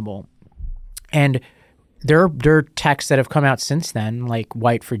insurmountable. And there are texts that have come out since then, like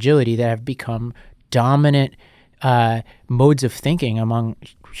white fragility, that have become dominant modes of thinking among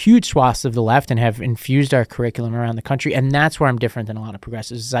huge swaths of the left and have infused our curriculum around the country. And that's where I'm different than a lot of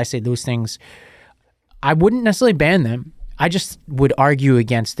progressives. As I say, those things, I wouldn't necessarily ban them. I just would argue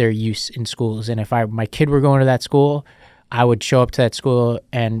against their use in schools. And if my kid were going to that school, I would show up to that school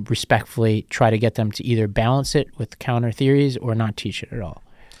and respectfully try to get them to either balance it with counter theories or not teach it at all.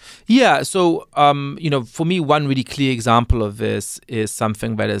 Yeah, so, for me, one really clear example of this is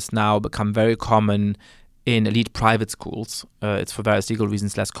something that has now become very common in elite private schools. It's for various legal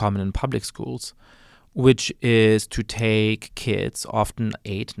reasons less common in public schools, which is to take kids, often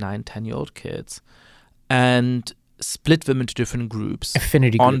 8, 9, 10-year-old kids, and split them into different groups.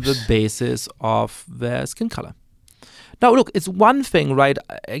 Affinity on groups. The basis of their skin color. Now, look, it's one thing, right?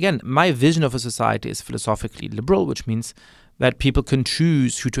 Again, my vision of a society is philosophically liberal, which means that people can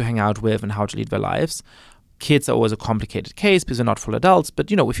choose who to hang out with and how to lead their lives. Kids are always a complicated case because they're not full adults.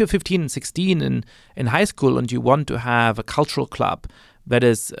 But, if you're 15 and 16 in high school and you want to have a cultural club that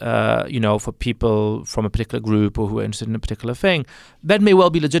is, for people from a particular group or who are interested in a particular thing, that may well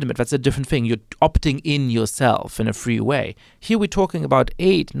be legitimate. That's a different thing. You're opting in yourself in a free way. Here we're talking about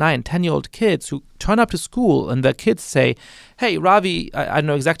 8, 9, 10-year-old kids who turn up to school and their kids say, hey, Ravi, I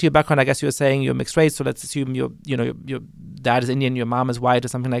know exactly your background. I guess you're saying you're mixed race, so let's assume your dad is Indian, your mom is white or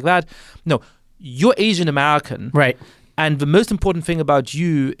something like that. No, you're Asian American. Right. And the most important thing about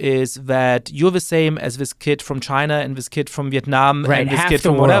you is that you're the same as this kid from China and this kid from Vietnam right. and this half kid the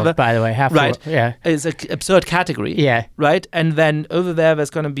from world, whatever. By the way, half right. the world. Yeah. It's an absurd category. Yeah. Right. And then over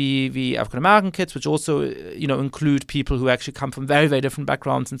there's going to be the African American kids, which also, include people who actually come from very, very different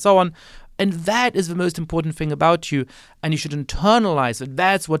backgrounds and so on. And that is the most important thing about you. And you should internalize it.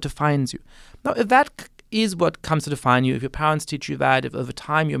 That's what defines you. Now, if that is what comes to define you, if your parents teach you that, if over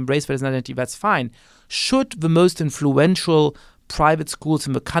time you embrace that as an identity, that's fine. Should the most influential private schools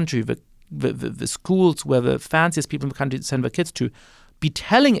in the country, the schools where the fanciest people in the country send their kids to, be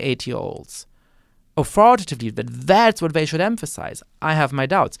telling 8-year-olds authoritatively that that's what they should emphasize. I have my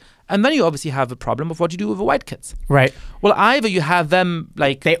doubts. And then you obviously have a problem of what you do with the white kids. Right. Well, either you have them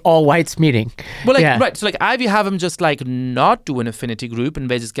like... They all whites meeting. Well, like, yeah. right. So like either you have them just like not do an affinity group and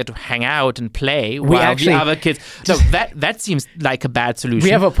they just get to hang out and play while the other kids... No, that seems like a bad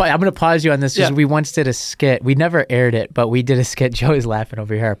solution. I'm going to pause you on this because we once did a skit. We never aired it, but we did a skit. Joey's laughing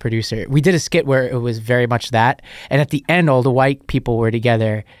over here, our producer. We did a skit where it was very much that. And at the end, all the white people were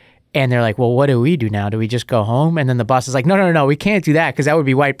together. And they're like, well, what do we do now? Do we just go home? And then the boss is like, no, we can't do that because that would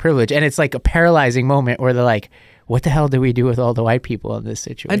be white privilege. And it's like a paralyzing moment where they're like, what the hell do we do with all the white people in this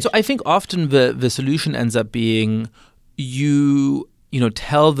situation? And so I think often the solution ends up being you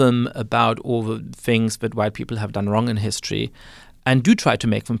tell them about all the things that white people have done wrong in history and do try to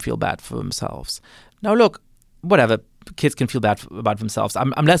make them feel bad for themselves. Now, look, whatever. Kids can feel bad about themselves.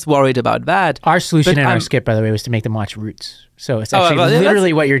 I'm less worried about that. Our solution in our skit, by the way, was to make them watch Roots. So it's actually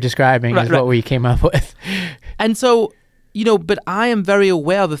literally what you're describing is what we came up with. And so, but I am very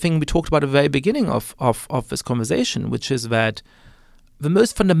aware of the thing we talked about at the very beginning of this conversation, which is that the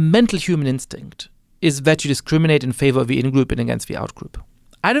most fundamental human instinct is that you discriminate in favor of the in-group and against the out-group.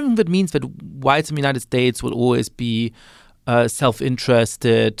 I don't think that means that whites in the United States will always be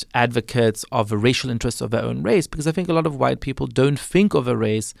self-interested advocates of the racial interests of their own race, because I think a lot of white people don't think of a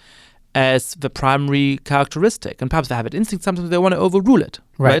race as the primary characteristic. And perhaps they have an instinct, sometimes they want to overrule it,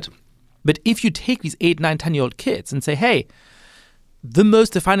 right? But if you take these 8, 9, 10-year-old kids and say, hey, the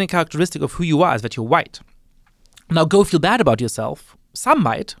most defining characteristic of who you are is that you're white. Now go feel bad about yourself. Some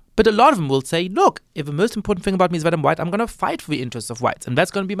might, but a lot of them will say, look, if the most important thing about me is that I'm white, I'm going to fight for the interests of whites. And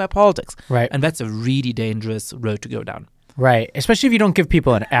that's going to be my politics. Right. And that's a really dangerous road to go down. Right. Especially if you don't give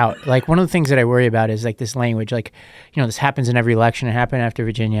people an out. Like one of the things that I worry about is like this language, like, this happens in every election. It happened after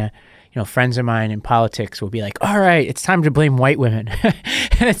Virginia. Friends of mine in politics will be like, all right, it's time to blame white women.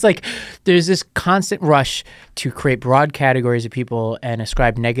 And it's like, there's this constant rush to create broad categories of people and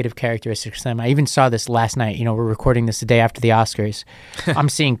ascribe negative characteristics to them. I even saw this last night. We're recording this the day after the Oscars. I'm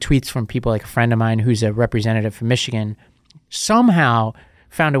seeing tweets from people like a friend of mine who's a representative from Michigan somehow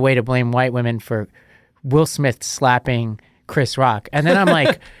found a way to blame white women for Will Smith slapping Chris Rock. And then I'm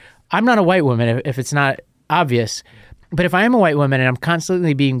like, I'm not a white woman if it's not obvious. But if I am a white woman and I'm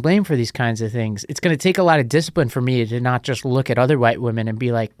constantly being blamed for these kinds of things, it's going to take a lot of discipline for me to not just look at other white women and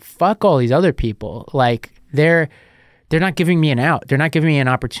be like, fuck all these other people. Like they're not giving me an out. They're not giving me an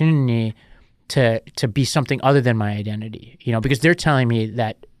opportunity to be something other than my identity, because they're telling me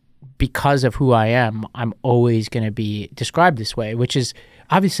that because of who I am, I'm always going to be described this way, which is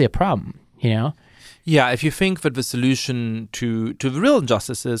obviously a problem, Yeah, if you think that the solution to the real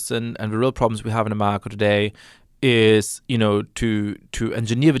injustices and the real problems we have in America today is, to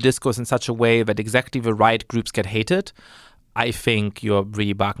engineer the discourse in such a way that exactly the right groups get hated, I think you're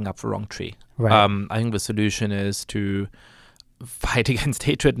really barking up the wrong tree. Right. I think the solution is to fight against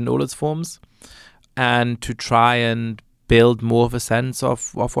hatred in all its forms and to try and build more of a sense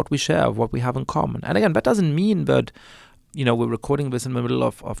of what we share, of what we have in common. And again, that doesn't mean that we're recording this in the middle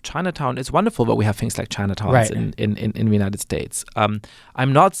of Chinatown. It's wonderful that we have things like Chinatowns right. in the United States. I'm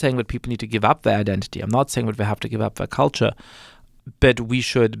not saying that people need to give up their identity. I'm not saying that they have to give up their culture. But we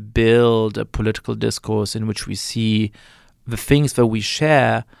should build a political discourse in which we see the things that we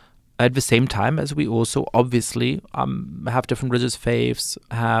share at the same time as we also obviously have different religious faiths,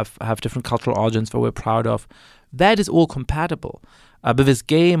 have different cultural origins that we're proud of. That is all compatible. But this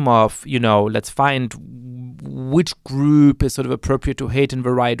game of, let's find which group is sort of appropriate to hate in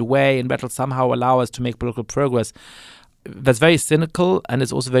the right way and that will somehow allow us to make political progress, that's very cynical and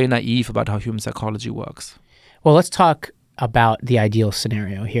it's also very naive about how human psychology works. Well, let's talk about the ideal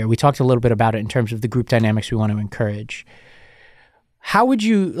scenario here. We talked a little bit about it in terms of the group dynamics we want to encourage. How would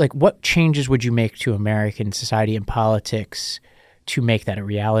you, what changes would you make to American society and politics to make that a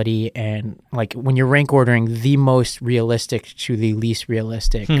reality? And when you're rank ordering the most realistic to the least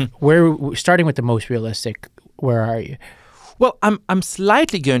realistic, starting with the most realistic, where are you? Well, I'm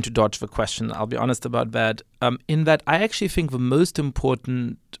slightly going to dodge the question. I'll be honest about that. In that I actually think the most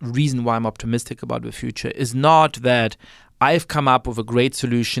important reason why I'm optimistic about the future is not that I've come up with a great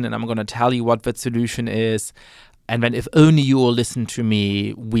solution and I'm going to tell you what that solution is. And then if only you all listen to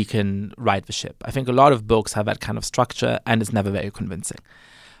me, we can right the ship. I think a lot of books have that kind of structure and it's never very convincing.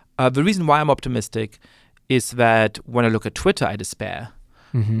 The reason why I'm optimistic is that when I look at Twitter, I despair.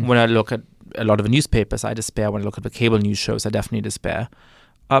 Mm-hmm. When I look at a lot of the newspapers, I despair. When I look at the cable news shows, I definitely despair.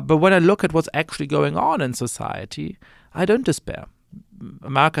 But when I look at what's actually going on in society, I don't despair.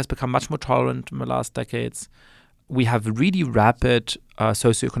 America has become much more tolerant in the last decades. We have really rapid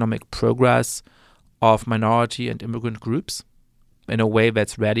socioeconomic progress of minority and immigrant groups. in a way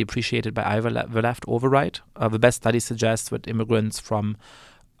that's rarely appreciated by either the left or the right. The best study suggests that immigrants from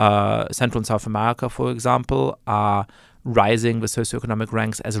Central and South America, for example, are rising the socioeconomic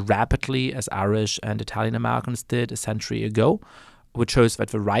ranks as rapidly as Irish and Italian Americans did a century ago, which shows that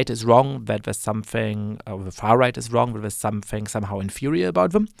the right is wrong, that there's something, or the far right is wrong, that there's something somehow inferior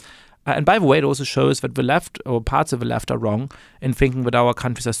about them. And by the way, it also shows that the left, or parts of the left, are wrong in thinking that our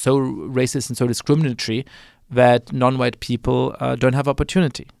countries are so racist and so discriminatory that non-white people don't have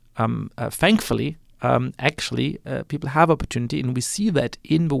opportunity. Thankfully, people have opportunity, and we see that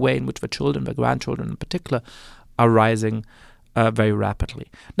in the way in which the children, the grandchildren in particular, are rising very rapidly.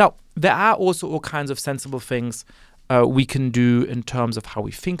 Now, there are also all kinds of sensible things we can do in terms of how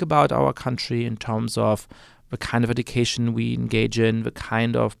we think about our country, in terms of the kind of education we engage in, the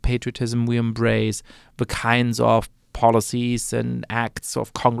kind of patriotism we embrace, the kinds of policies and acts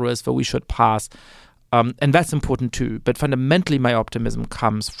of Congress that we should pass. And that's important too. But fundamentally, my optimism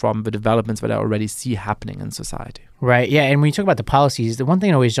comes from the developments that I already see happening in society. Right. Yeah. And when you talk about the policies, the one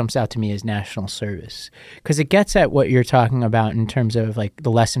thing that always jumps out to me is national service, because it gets at what you're talking about in terms of like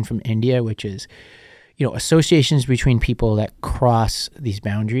the lesson from India, which is, associations between people that cross these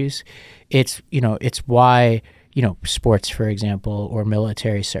boundaries. It's why, sports, for example, or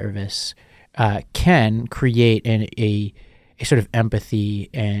military service can create a sort of empathy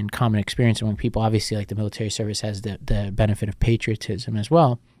and common experience among people. Obviously, like the military service has the benefit of patriotism as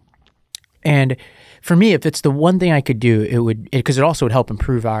well. And for me, if it's the one thing I could do, because it also would help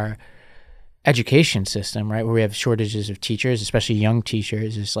improve our education system, right, where we have shortages of teachers, especially young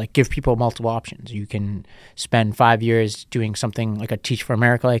teachers, is like give people multiple options. You can spend 5 years doing something like a Teach for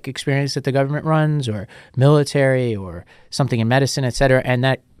America-like experience that the government runs, or military, or something in medicine, et cetera, and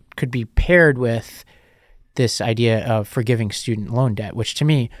that could be paired with this idea of forgiving student loan debt, which to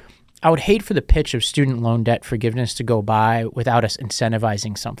me, I would hate for the pitch of student loan debt forgiveness to go by without us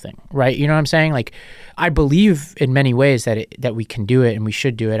incentivizing something, right? You know what I'm saying? Like, I believe in many ways that we can do it and we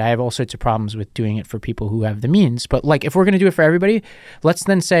should do it. I have all sorts of problems with doing it for people who have the means. But like, if we're going to do it for everybody, let's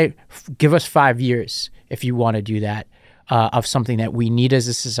then say, give us 5 years if you want to do that, of something that we need as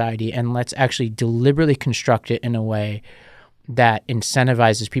a society, and let's actually deliberately construct it in a way that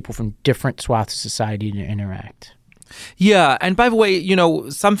incentivizes people from different swaths of society to interact. Yeah, and by the way,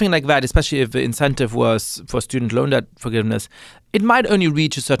 something like that, especially if the incentive was for student loan debt forgiveness, it might only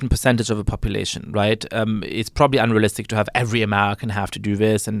reach a certain percentage of the population, right? It's probably unrealistic to have every American have to do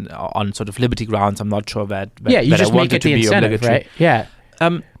this, and on sort of liberty grounds, I'm not sure that you that just I make it the incentive, obligatory. right? Yeah.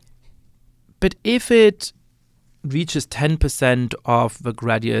 But if it reaches 10% of the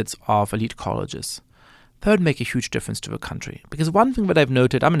graduates of elite colleges, that would make a huge difference to the country. Because one thing that I've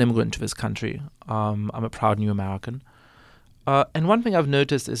noted, I'm an immigrant to this country. I'm a proud new American. And one thing I've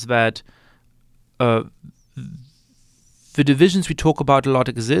noticed is that the divisions we talk about a lot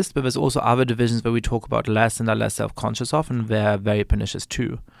exist, but there's also other divisions that we talk about less and are less self-conscious of, and they're very pernicious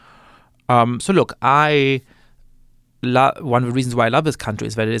too. So look, one of the reasons why I love this country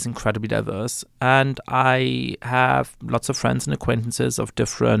is that it is incredibly diverse, and I have lots of friends and acquaintances of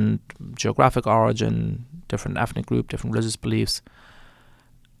different geographic origin, different ethnic group, different religious beliefs.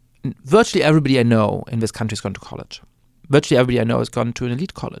 Virtually everybody I know in this country has gone to college. Virtually everybody I know has gone to an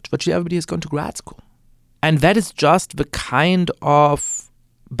elite college. Virtually everybody has gone to grad school. And that is just the kind of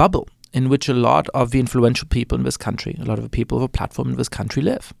bubble in which a lot of the influential people in this country, a lot of the people with a platform in this country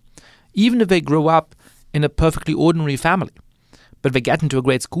live. Even if they grow up in a perfectly ordinary family, but they get into a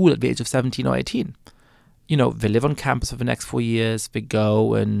great school at the age of 17 or 18. They live on campus for the next 4 years, they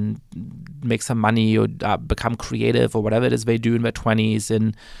go and make some money or become creative or whatever it is they do in their 20s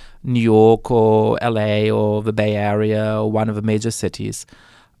in New York or LA or the Bay Area or one of the major cities.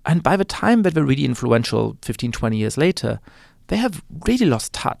 And by the time that they're really influential 15, 20 years later, they have really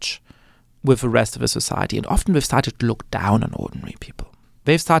lost touch with the rest of the society. And often they've started to look down on ordinary people.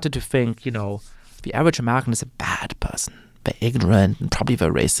 They've started to think, the average American is a bad person. They're ignorant and probably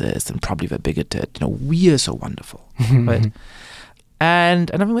they're racist and probably they're bigoted. We are so wonderful, right?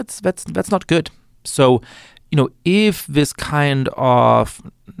 And I mean that's not good. So, if this kind of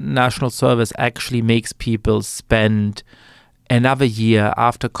national service actually makes people spend another year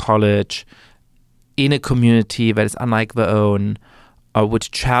after college in a community that is unlike their own, which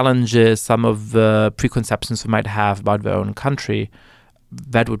challenges some of the preconceptions they might have about their own country,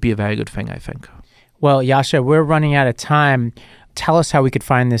 that would be a very good thing, I think. Well, Yascha, we're running out of time. Tell us how we could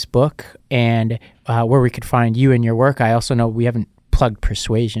find this book and where we could find you and your work. I also know we haven't plugged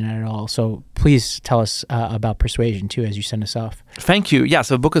Persuasion at all, so please tell us about Persuasion too as you send us off. Thank you. Yeah,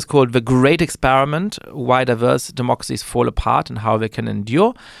 so the book is called The Great Experiment, Why Diverse Democracies Fall Apart and How They Can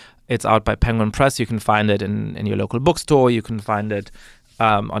Endure. It's out by Penguin Press. You can find it in your local bookstore. You can find it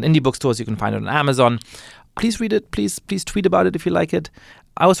on indie bookstores. You can find it on Amazon. Please read it. Please tweet about it if you like it.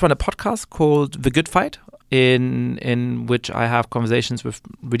 I also run a podcast called The Good Fight, in which I have conversations with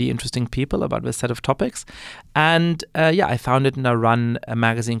really interesting people about this set of topics. And I founded and I run a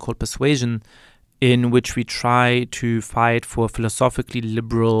magazine called Persuasion, in which we try to fight for a philosophically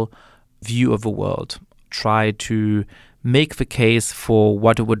liberal view of the world, try to make the case for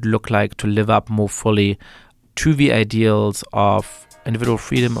what it would look like to live up more fully to the ideals of individual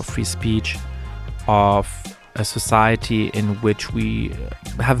freedom, of free speech, of a society in which we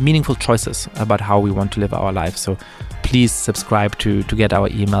have meaningful choices about how we want to live our lives. So please subscribe to get our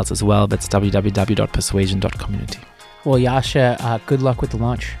emails as well. That's www.persuasion.community. Well, Yascha, good luck with the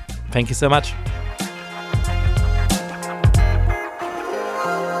launch. Thank you so much.